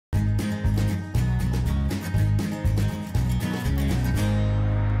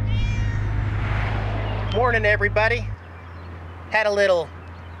Morning, everybody. Had a little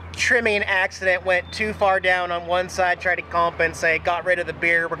trimming accident, went too far down on one side, tried to compensate, got rid of the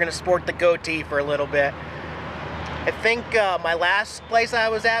beard. We're gonna sport the goatee for a little bit. I think my last place I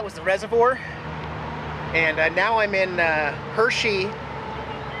was at was the reservoir, and now I'm in Hershey,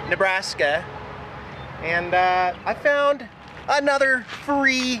 Nebraska, and I found another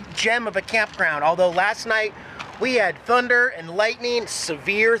free gem of a campground. Although last night we had thunder and lightning,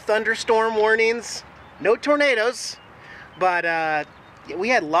 severe thunderstorm warnings, no tornadoes, but we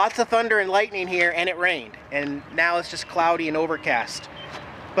had lots of thunder and lightning here, and it rained, and now it's just cloudy and overcast.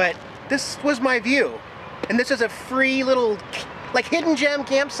 But this was my view, and this is a free little, like, hidden gem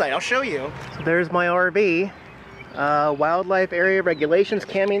campsite. I'll show you. So there's my RV. Wildlife area regulations,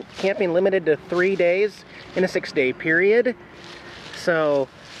 camping limited to 3 days in a 6-day period. So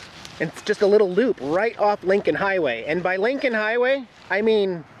it's just a little loop right off Lincoln Highway. And by Lincoln Highway, I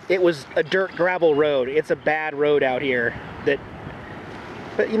mean it was a dirt gravel road. It's a bad road out here.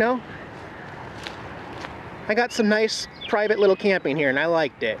 But you know, I got some nice private little camping here and I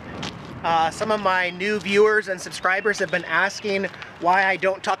liked it. Some of my new viewers and subscribers have been asking why I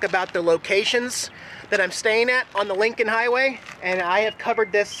don't talk about the locations that I'm staying at on the Lincoln Highway, and I have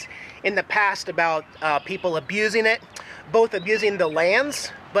covered this in the past about people abusing it, both abusing the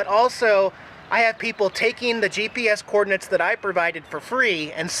lands, but also I have people taking the GPS coordinates that I provided for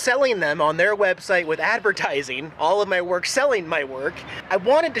free and selling them on their website with advertising, all of my work, selling my work. I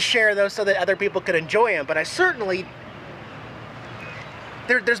wanted to share those so that other people could enjoy them, but I certainly,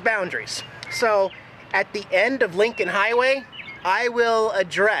 there's boundaries. So at the end of Lincoln Highway, I will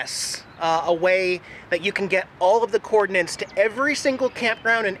address a way that you can get all of the coordinates to every single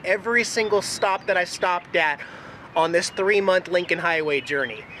campground and every single stop that I stopped at on this 3-month Lincoln Highway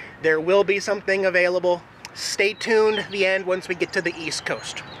journey. There will be something available. Stay tuned to the end once we get to the East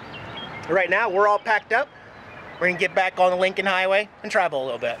Coast. Right now, we're all packed up. We're gonna get back on the Lincoln Highway and travel a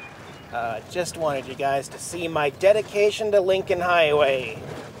little bit. Just wanted you guys to see my dedication to Lincoln Highway.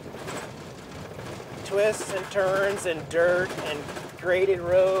 Twists and turns and dirt and graded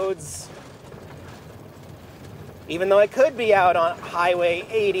roads. Even though I could be out on Highway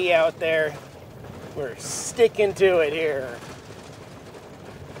 80 out there, we're sticking to it here.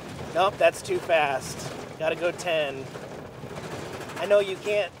 Nope, that's too fast. Gotta go 10. I know you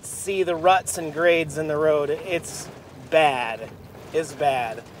can't see the ruts and grades in the road. It's bad. It's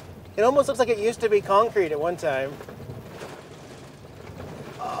bad. It almost looks like it used to be concrete at one time.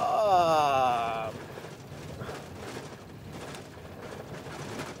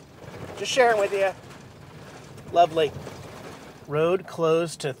 Just sharing with you. Lovely. Road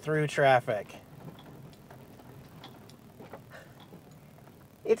closed to through traffic.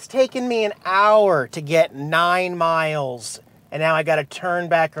 It's taken me an hour to get 9 miles, and now I gotta turn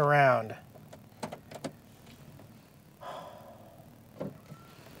back around.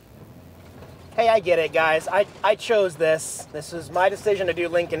 Hey, I get it, guys. I chose this. This is my decision to do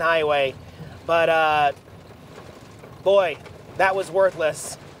Lincoln Highway, but boy, that was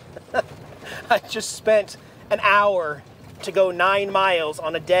worthless. I just spent an hour to go 9 miles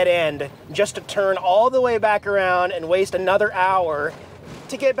on a dead end just to turn all the way back around and waste another hour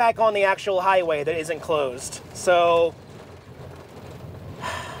to get back on the actual highway that isn't closed. So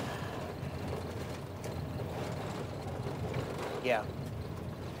yeah.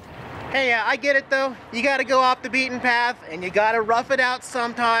 Hey, I get it though. You gotta go off the beaten path and you gotta rough it out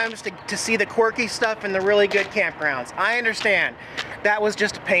sometimes to see the quirky stuff in the really good campgrounds. I understand. That was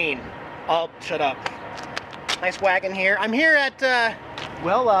just a pain. Oh, shut up. Nice wagon here. I'm here at,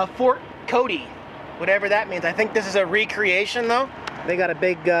 Fort Cody, whatever that means. I think this is a recreation though. They got a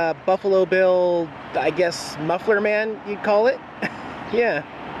big Buffalo Bill, I guess, muffler man, you'd call it. Yeah.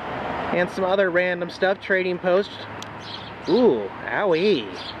 And some other random stuff, trading posts. Ooh, owie.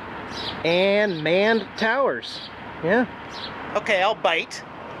 And manned towers. Yeah. Okay, I'll bite.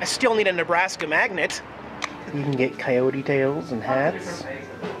 I still need a Nebraska magnet. You can get coyote tails and hats.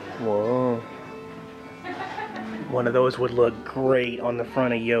 Whoa. One of those would look great on the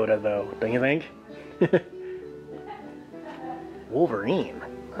front of Yoda, though, don't you think? Wolverine.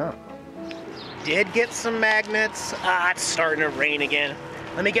 Huh. Did get some magnets. It's starting to rain again.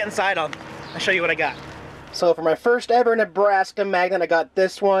 Let me get inside. I'll show you what I got. So for my first ever Nebraska magnet, I got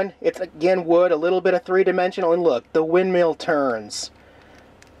this one. It's again wood, a little bit of 3-dimensional, and look, the windmill turns.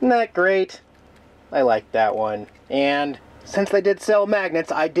 Isn't that great? I like that one. And since they did sell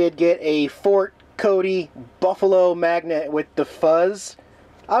magnets, I did get a Fort Cody Buffalo magnet with the fuzz.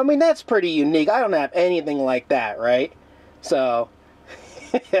 I mean, that's pretty unique. I don't have anything like that, right? So,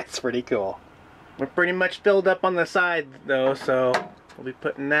 that's pretty cool. We're pretty much filled up on the side, though, so we'll be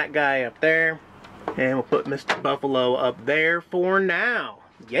putting that guy up there. And we'll put Mr. Buffalo up there for now.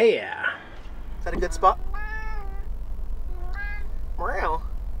 Yeah. Is that a good spot? Wow.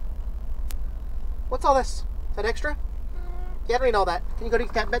 What's all this? Is that extra? Yeah, I don't need all that. Can you go to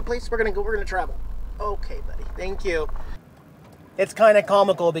your cat bed, please? We're gonna travel. Okay, buddy. Thank you. It's kind of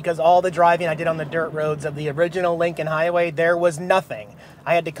comical because all the driving I did on the dirt roads of the original Lincoln Highway, there was nothing.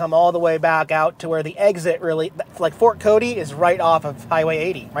 I had to come all the way back out to where the exit really, like Fort Cody is right off of Highway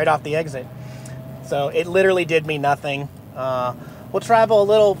 80, right off the exit. So it literally did me nothing. We'll travel a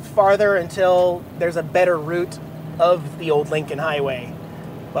little farther until there's a better route of the old Lincoln Highway.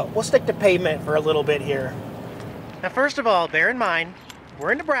 But we'll stick to pavement for a little bit here. Now, first of all, bear in mind,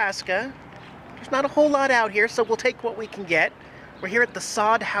 we're in Nebraska. There's not a whole lot out here, so we'll take what we can get. We're here at the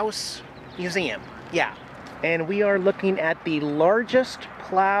Sod House Museum. Yeah. And we are looking at the largest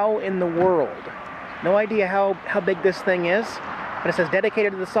plow in the world. No idea how big this thing is, but it says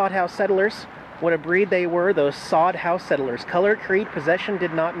dedicated to the Sod House settlers. What a breed they were, those Sod House settlers. Color, creed, possession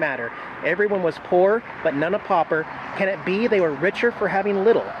did not matter. Everyone was poor, but none a pauper. Can it be they were richer for having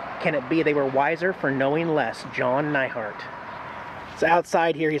little? Can it be they were wiser for knowing less? John Neihart. So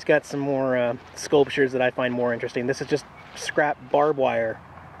outside here, he's got some more sculptures that I find more interesting. This is just scrap barbed wire.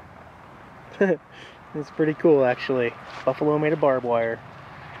 It's pretty cool, actually. Buffalo made of barbed wire.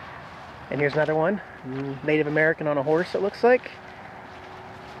 And here's another one. Native American on a horse, it looks like.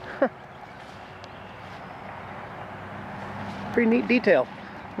 Huh. Pretty neat detail.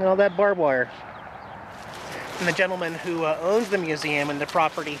 And all that barbed wire. And the gentleman who owns the museum and the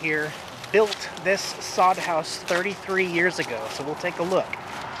property here built this sod house 33 years ago. So we'll take a look.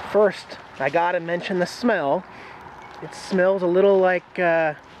 First, I gotta mention the smell. It smells a little like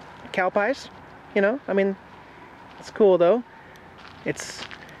cow pies. You know, I mean, it's cool though. It's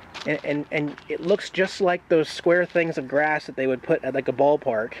and it looks just like those square things of grass that they would put at like a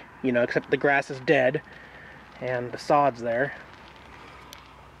ballpark, you know, except the grass is dead and the sod's there.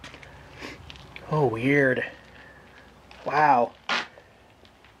 Oh, weird. Wow.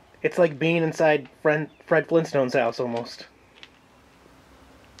 It's like being inside Fred Flintstone's house almost.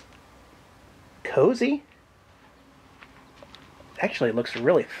 Cozy? Actually, it looks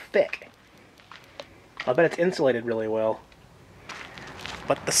really thick. I bet it's insulated really well.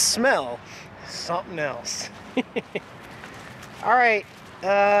 But the smell is something else. Alright,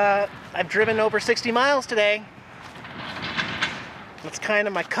 I've driven over 60 miles today. That's kind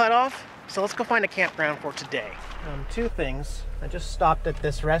of my cutoff, so let's go find a campground for today. Two things. I just stopped at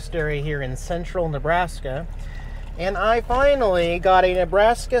this rest area here in central Nebraska, and I finally got a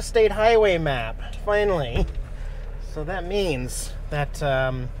Nebraska State Highway map. Finally. So that means that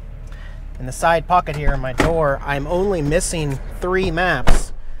in the side pocket here in my door, I'm only missing 3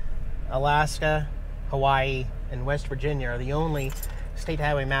 maps. Alaska, Hawaii, and West Virginia are the only state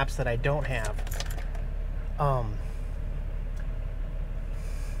highway maps that I don't have. How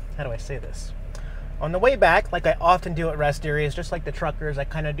do I say this? On the way back, like I often do at rest areas, just like the truckers, I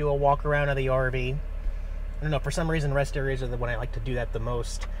kind of do a walk around of the RV. I don't know, for some reason rest areas are the one I like to do that the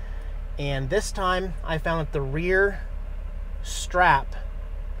most. And this time, I found that the rear strap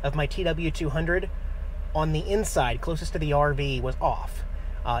of my TW200 on the inside, closest to the RV, was off.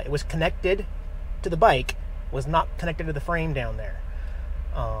 It was connected to the bike, was not connected to the frame down there.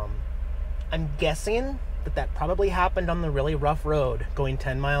 I'm guessing that probably happened on the really rough road, going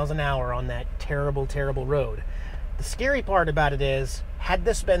 10 miles an hour on that terrible, terrible road. The scary part about it is, had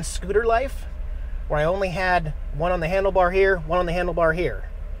this been scooter life, where I only had one on the handlebar here, one on the handlebar here,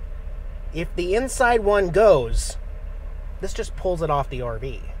 if the inside one goes, this just pulls it off the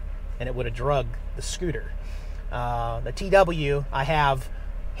RV, and it would have drugged the scooter. The TW, I have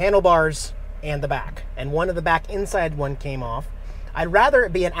handlebars and the back, and one of the back inside one came off. I'd rather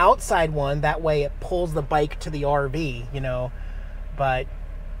it be an outside one, that way it pulls the bike to the RV, you know, but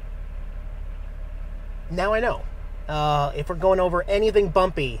now I know. If we're going over anything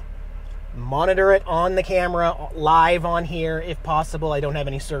bumpy, monitor it on the camera, live on here if possible. I don't have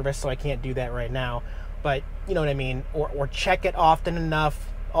any service, so I can't do that right now, but you know what I mean, or check it often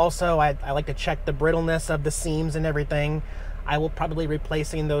enough. Also, I like to check the brittleness of the seams and everything. I will probably be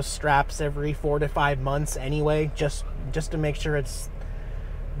replacing those straps every 4 to 5 months anyway, just to make sure it's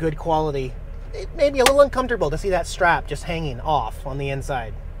good quality. It may be a little uncomfortable to see that strap just hanging off on the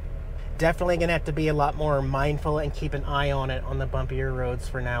inside. Definitely gonna have to be a lot more mindful and keep an eye on it on the bumpier roads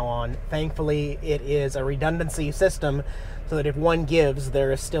from now on. Thankfully, it is a redundancy system, so that if one gives,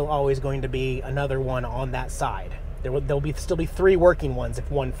 there is still always going to be another one on that side. There'll still be 3 working ones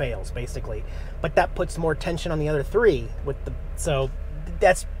if one fails, basically. But that puts more tension on the other 3 so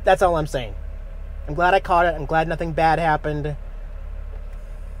that's all I'm saying. I'm glad I caught it. I'm glad nothing bad happened.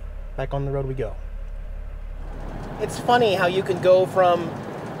 Back on the road we go. It's funny how you can go from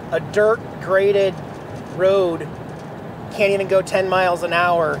a dirt graded road, can't even go 10 miles an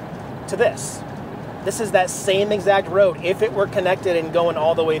hour, to this. This is that same exact road if it were connected and going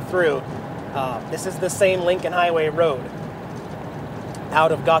all the way through. This is the same Lincoln Highway road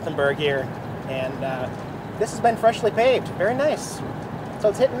out of Gothenburg here, and this has been freshly paved. Very nice. So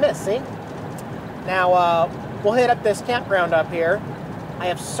it's hit and miss, see? Now we'll hit up this campground up here. I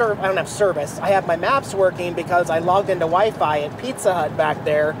don't have service. I have my maps working because I logged into Wi-Fi at Pizza Hut back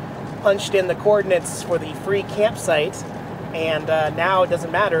there, punched in the coordinates for the free campsite, and now it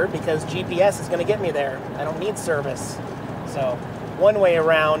doesn't matter because GPS is going to get me there. I don't need service. So one way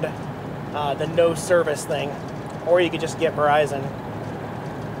around the no service thing, or you could just get Verizon.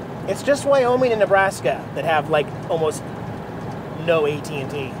 It's just Wyoming and Nebraska that have like almost no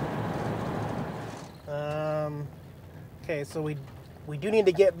AT&T. Okay, so we do need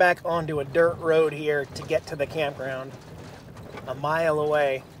to get back onto a dirt road here to get to the campground, a mile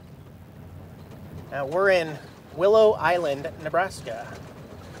away. Now we're in Willow Island, Nebraska.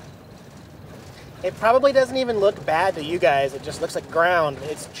 It probably doesn't even look bad to you guys. It just looks like ground.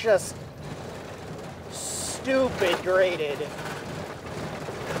 It's just stupid graded.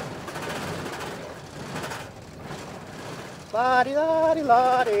 La-di, la-di,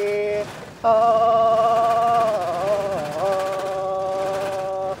 la-di. Oh.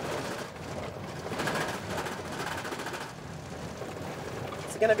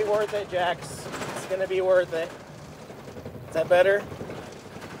 It's gonna be worth it, Jax. It's gonna be worth it. Is that better?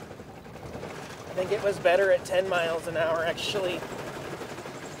 I think it was better at 10 miles an hour, actually.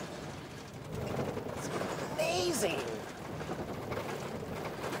 It's amazing.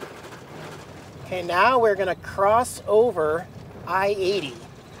 Okay, now we're gonna cross over I-80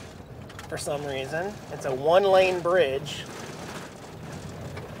 for some reason. It's a one-lane bridge.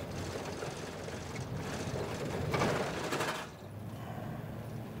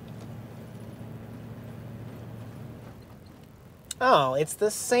 Oh, it's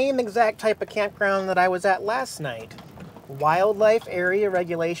the same exact type of campground that I was at last night. Wildlife area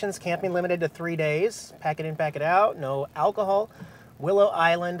regulations, camping limited to 3 days. Pack it in, pack it out, no alcohol. Willow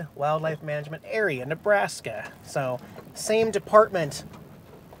Island Wildlife Management Area, Nebraska. So, same department.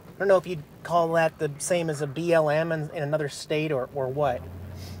 I don't know if you'd call that the same as a BLM in another state or what.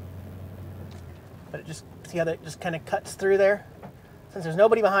 But it just, see how that just kind of cuts through there? Since there's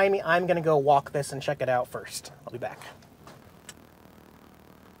nobody behind me, I'm going to go walk this and check it out first. I'll be back.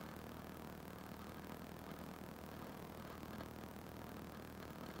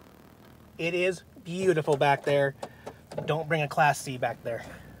 It is beautiful back there. Don't bring a Class C back there.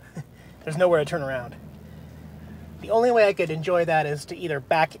 There's nowhere to turn around. The only way I could enjoy that is to either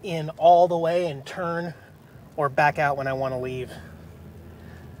back in all the way and turn, or back out when I want to leave.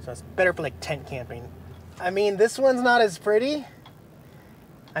 So it's better for like tent camping. I mean, this one's not as pretty.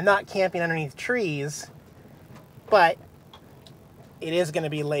 I'm not camping underneath trees, but it is going to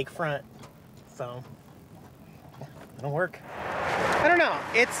be lakefront, so it'll work. I don't know.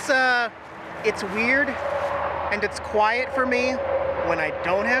 It's weird and it's quiet for me when I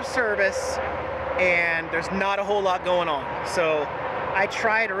don't have service and there's not a whole lot going on. So I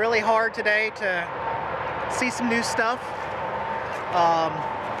tried really hard today to see some new stuff.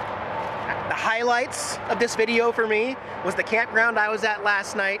 The highlights of this video for me was the campground I was at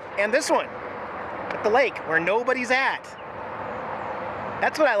last night and this one at the lake where nobody's at.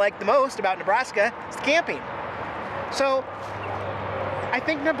 That's what I like the most about Nebraska, is camping. So I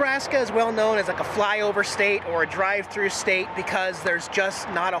think Nebraska is well known as like a flyover state or a drive-through state because there's just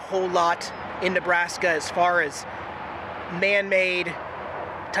not a whole lot in Nebraska as far as man-made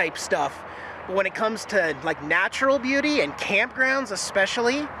type stuff. But when it comes to like natural beauty and campgrounds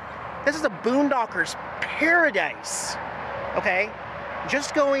especially, this is a boondocker's paradise, okay?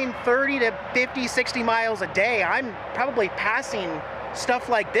 Just going 30 to 50, 60 miles a day, I'm probably passing stuff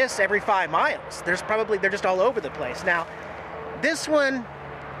like this every 5 miles. They're just all over the place. Now, this one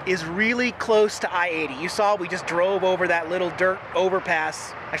is really close to I-80. You saw we just drove over that little dirt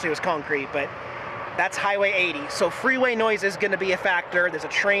overpass. Actually, it was concrete, but that's Highway 80. So freeway noise is going to be a factor. There's a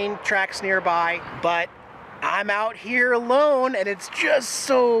train tracks nearby, but I'm out here alone and it's just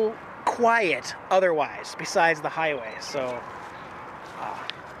so quiet otherwise, besides the highway. So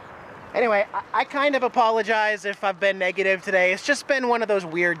anyway, I kind of apologize if I've been negative today. It's just been one of those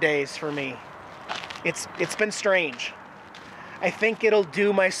weird days for me. It's been strange. I think it'll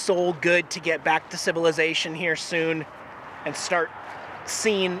do my soul good to get back to civilization here soon and start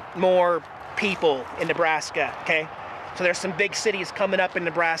seeing more people in Nebraska, okay? So there's some big cities coming up in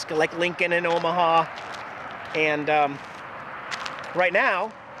Nebraska like Lincoln and Omaha. And right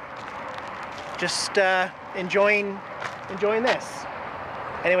now, just enjoying this.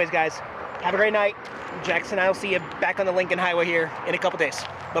 Anyways, guys, have a great night. Jackson, I'll see you back on the Lincoln Highway here in a couple days.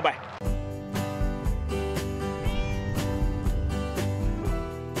 Bye-bye.